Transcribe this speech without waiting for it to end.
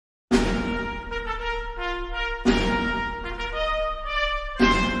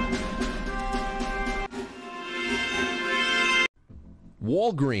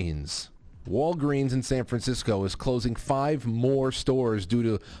Walgreens in San Francisco is closing 5 more stores due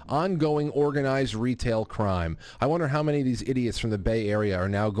to ongoing organized retail crime. I wonder how many of these idiots from the Bay Area are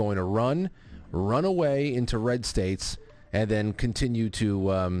now going to run away into red states and then continue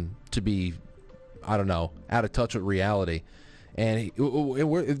to be, I don't know, out of touch with reality. And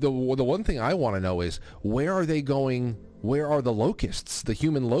the one thing I want to know is, where are they going? Where are the locusts, the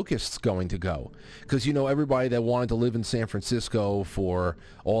human locusts, going to go? Because, everybody that wanted to live in San Francisco for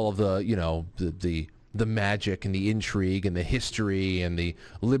all of the, the magic and the intrigue and the history and the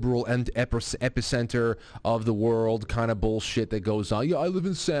liberal epicenter of the world kind of bullshit that goes on. Yeah, I live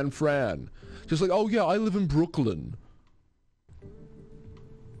in San Fran. Just like, oh yeah, I live in Brooklyn.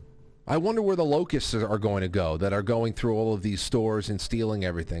 I wonder where the locusts are going to go that are going through all of these stores and stealing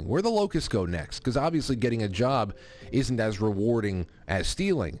everything. Where the locusts go next? Because obviously getting a job isn't as rewarding as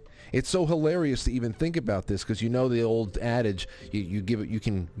stealing. It's so hilarious to even think about this, because the old adage, you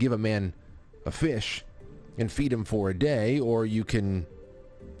can give a man a fish and feed him for a day, or you can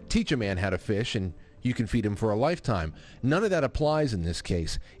teach a man how to fish and you can feed him for a lifetime. None of that applies in this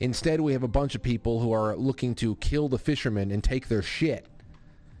case. Instead, we have a bunch of people who are looking to kill the fishermen and take their shit.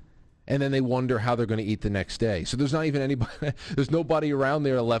 And then they wonder how they're going to eat the next day. So there's not even anybody, there's nobody around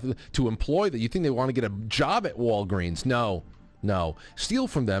there left to employ that. You think they want to get a job at Walgreens? No. Steal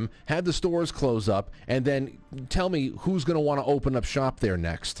from them, have the stores close up, and then tell me who's going to want to open up shop there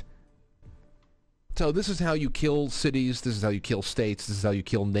next. So this is how you kill cities, this is how you kill states, this is how you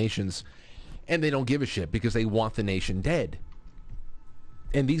kill nations. And they don't give a shit because they want the nation dead.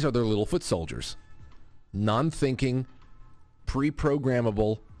 And these are their little foot soldiers. Non-thinking,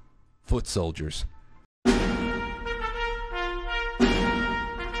 pre-programmable foot soldiers.